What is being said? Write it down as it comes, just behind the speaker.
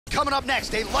Coming up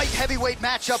next, a light heavyweight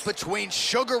matchup between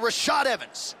Sugar Rashad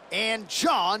Evans and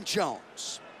Jon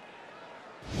Jones.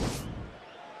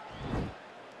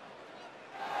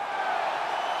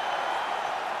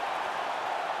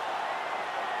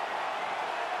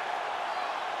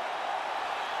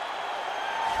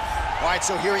 All right,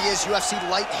 so here he is, UFC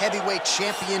light heavyweight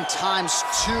champion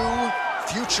 ×2.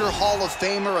 Future Hall of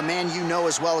Famer, a man you know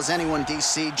as well as anyone,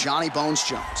 DC, Johnny Bones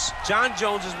Jones. Jon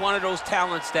Jones is one of those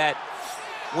talents that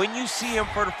when you see him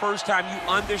for the first time, you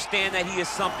understand that he is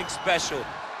something special.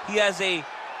 He has a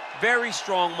very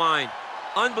strong mind,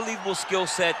 unbelievable skill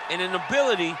set, and an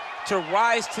ability to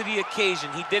rise to the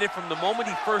occasion. He did it from the moment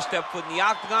he first stepped foot in the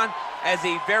octagon as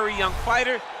a very young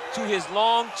fighter to his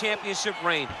long championship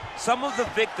reign. Some of the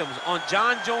victims on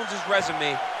Jon Jones's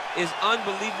resume is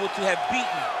unbelievable to have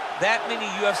beaten that many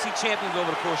UFC champions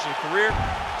over the course of his career.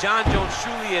 Jon Jones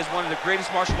truly is one of the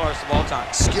greatest martial artists of all time.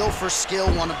 Skill for skill,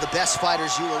 one of the best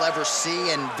fighters you will ever see,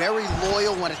 and very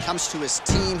loyal when it comes to his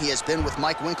team. He has been with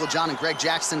Mike Winkeljohn and Greg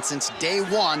Jackson since day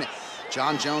one.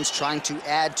 Jon Jones trying to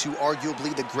add to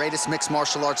arguably the greatest mixed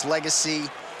martial arts legacy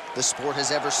the sport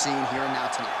has ever seen here and now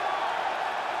tonight.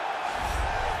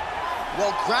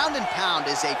 Well, ground and pound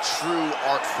is a true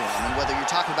art form, and whether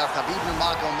you're talking about Khabib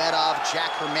Nurmagomedov,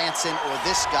 Jack Hermanson, or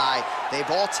this guy,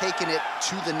 they've all taken it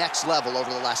to the next level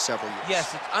over the last several years.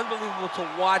 Yes, it's unbelievable to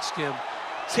watch him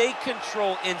take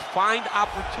control and find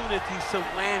opportunities to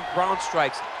land ground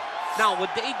strikes. Now,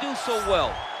 what they do so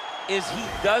well is he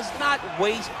does not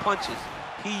waste punches.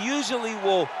 He usually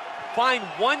will find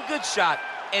one good shot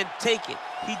and take it.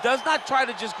 He does not try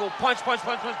to just go punch, punch,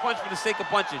 punch, punch, punch for the sake of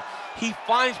punching. He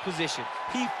finds position,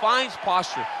 he finds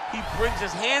posture, he brings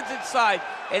his hands inside,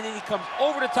 and then he comes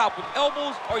over the top with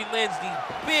elbows, or he lands these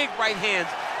big right hands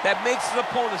that makes his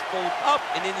opponents fold up,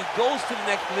 and then he goes to the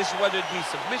next position, whether it be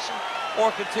submission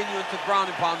or continuing to ground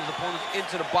and pound his opponents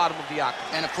into the bottom of the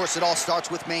octagon. And of course, it all starts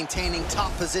with maintaining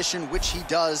top position, which he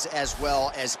does as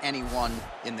well as anyone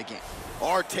in the game.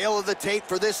 Our tale of the tape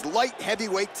for this light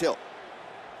heavyweight tilt.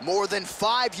 More than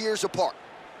 5 years apart,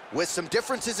 with some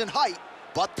differences in height,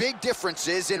 but big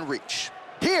differences in reach.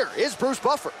 Here is Bruce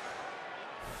Buffer.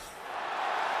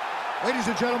 Ladies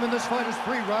and gentlemen, this fight is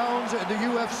 3 rounds in the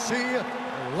UFC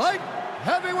light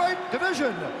heavyweight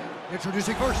division.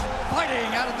 Introducing first,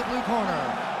 fighting out of the blue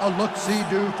corner, a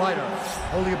look-see-do fighter,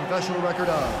 holding a professional record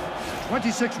of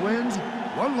 26 wins,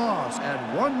 1 loss,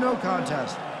 and 1 no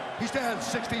contest. He stands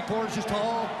 6 feet 4 inches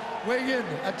tall, weighing in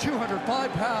at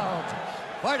 205 pounds.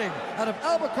 Fighting out of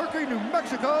Albuquerque, New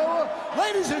Mexico,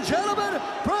 ladies and gentlemen,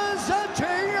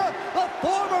 presenting the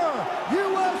former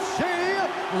UFC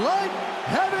light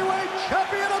heavyweight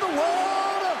champion of the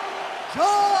world,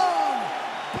 Jon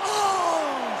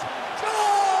Bones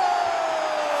Jones!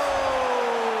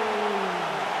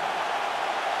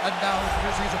 And now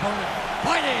introducing his opponent,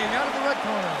 fighting out of the red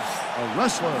corner, a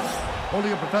wrestler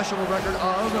holding a professional record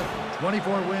of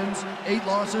 24 wins, 8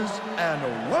 losses,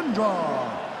 and 1 draw.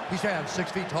 He stands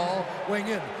 6 feet tall, weighing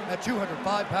in at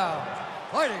 205 pounds.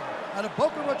 Fighting out of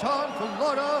Boca Raton,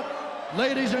 Florida,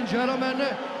 ladies and gentlemen,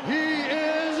 he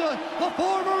is the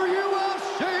former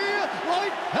UFC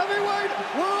light heavyweight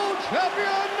world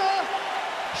champion,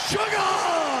 Sugar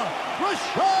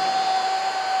Rashad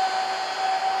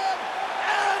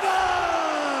Evans!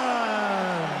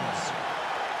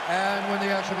 And when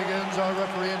the action begins, our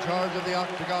referee in charge of the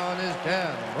octagon is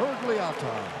Dan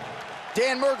Murgliata.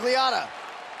 Dan Murgliata.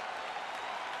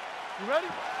 You ready?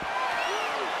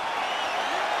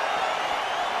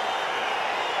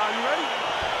 Are you ready?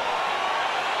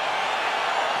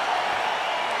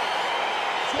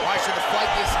 All right, so the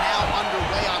fight is now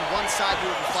underway. On one side,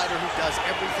 we have a fighter who does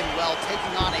everything well,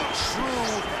 taking on a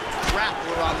true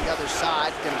grappler on the other side.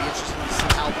 It's going to be interesting to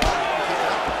see how long he can keep it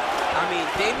up. I mean,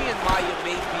 Damian Maia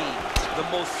may be the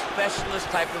most specialist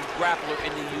type of grappler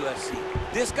in the UFC.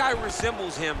 This guy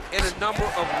resembles him in a number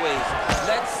of ways.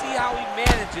 Let's see how he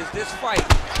manages this fight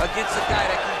against a guy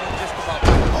that can do just about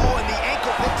everything. Oh, and the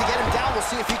ankle pick to get him down. We'll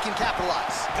see if he can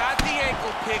capitalize. Got the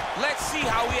ankle pick. Let's see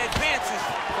how he advances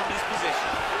from this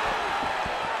position.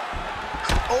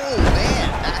 Oh, man.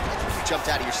 You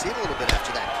jumped out of your seat a little bit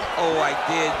after that kick. Oh, I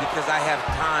did, because I have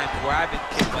times where I've been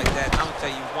kicked like that. I'm going to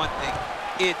tell you one thing.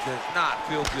 It does not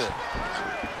feel good.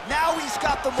 Now he's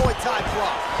got the Muay Thai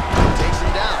club. Takes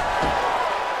him down.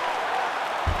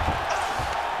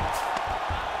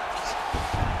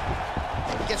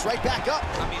 He gets right back up.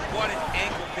 I mean, what an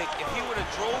ankle pick. If he would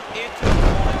have drove into the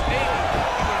corner, maybe he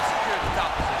would have secured the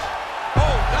top position.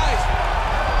 Oh, nice.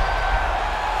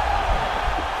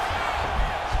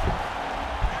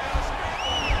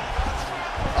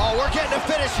 Oh, we're getting a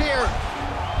finish here.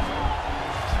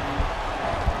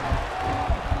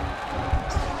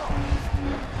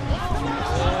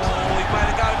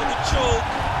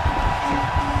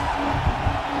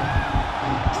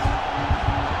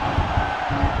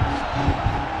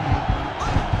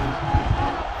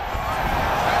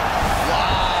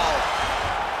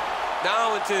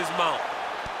 to his mount.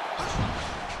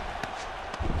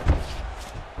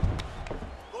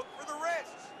 Look for the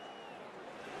wrists.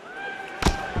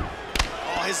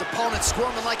 Oh, his opponent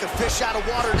squirming like a fish out of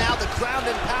water now. The ground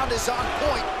and pound is on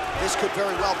point. This could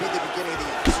very well be the beginning of the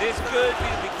end. This could be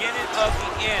the beginning of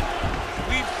the end.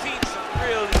 We've seen some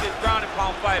really good ground and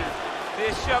pound fighters.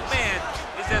 This young man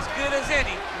is as good as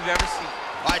any we've ever seen.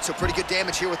 All right, so pretty good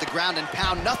damage here with the ground and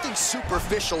pound. Nothing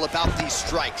superficial about these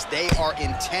strikes. They are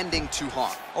intending to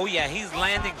harm. Oh, yeah, he's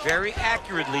landing very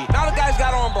accurately. Now the guy's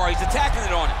got armbar. He's attacking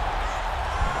it on him.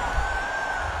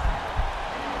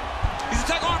 He's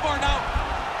attacking armbar now.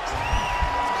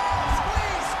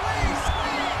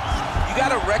 You got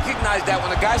to recognize that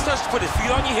when a guy starts to put his feet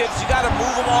on your hips, you got to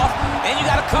move him off, and you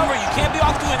got to cover. You can't be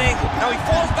off to an angle. Now he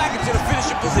falls back into the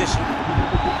finishing position.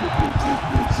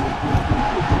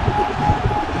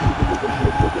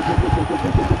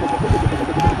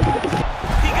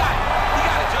 He got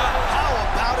it, John. How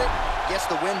about it? Gets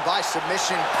the win by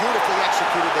submission. Beautifully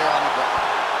executed there on the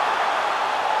ground.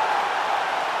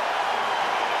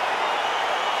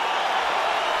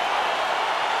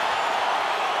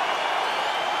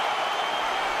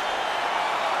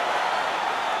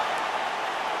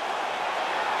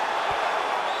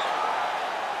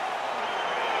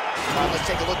 Let's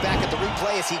take a look back at the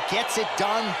replay as he gets it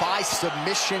done by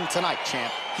submission tonight,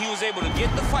 champ. He was able to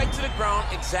get the fight to the ground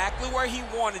exactly where he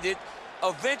wanted it.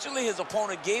 Eventually, his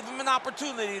opponent gave him an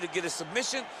opportunity to get a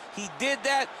submission. He did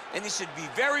that, and he should be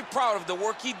very proud of the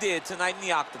work he did tonight in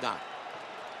the octagon.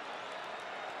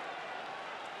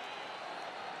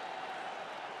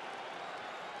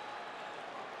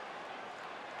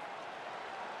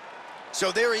 So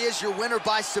there he is, your winner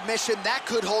by submission. That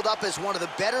could hold up as one of the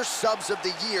better subs of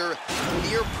the year.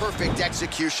 Near perfect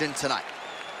execution tonight.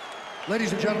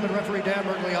 Ladies and gentlemen, referee Dan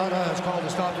Mergliana has called a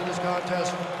stop to this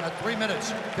contest at 3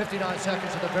 minutes, 59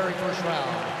 seconds of the very first round.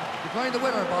 Declaring the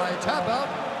winner by tap out,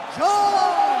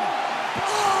 John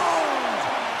Jones!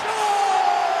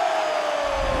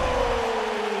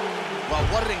 Well,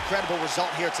 what an incredible result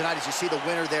here tonight as you see the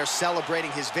winner there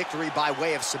celebrating his victory by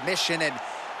way of submission. And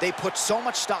they put so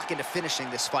much stock into finishing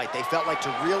this fight. They felt like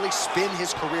to really spin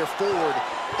his career forward,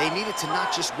 they needed to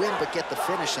not just win, but get the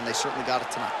finish, and they certainly got it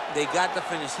tonight. They got the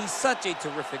finish. He's such a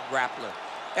terrific grappler.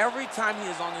 Every time he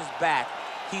is on his back,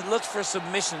 he looks for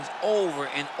submissions over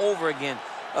and over again.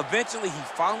 Eventually, he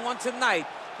found one tonight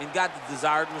and got the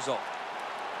desired result.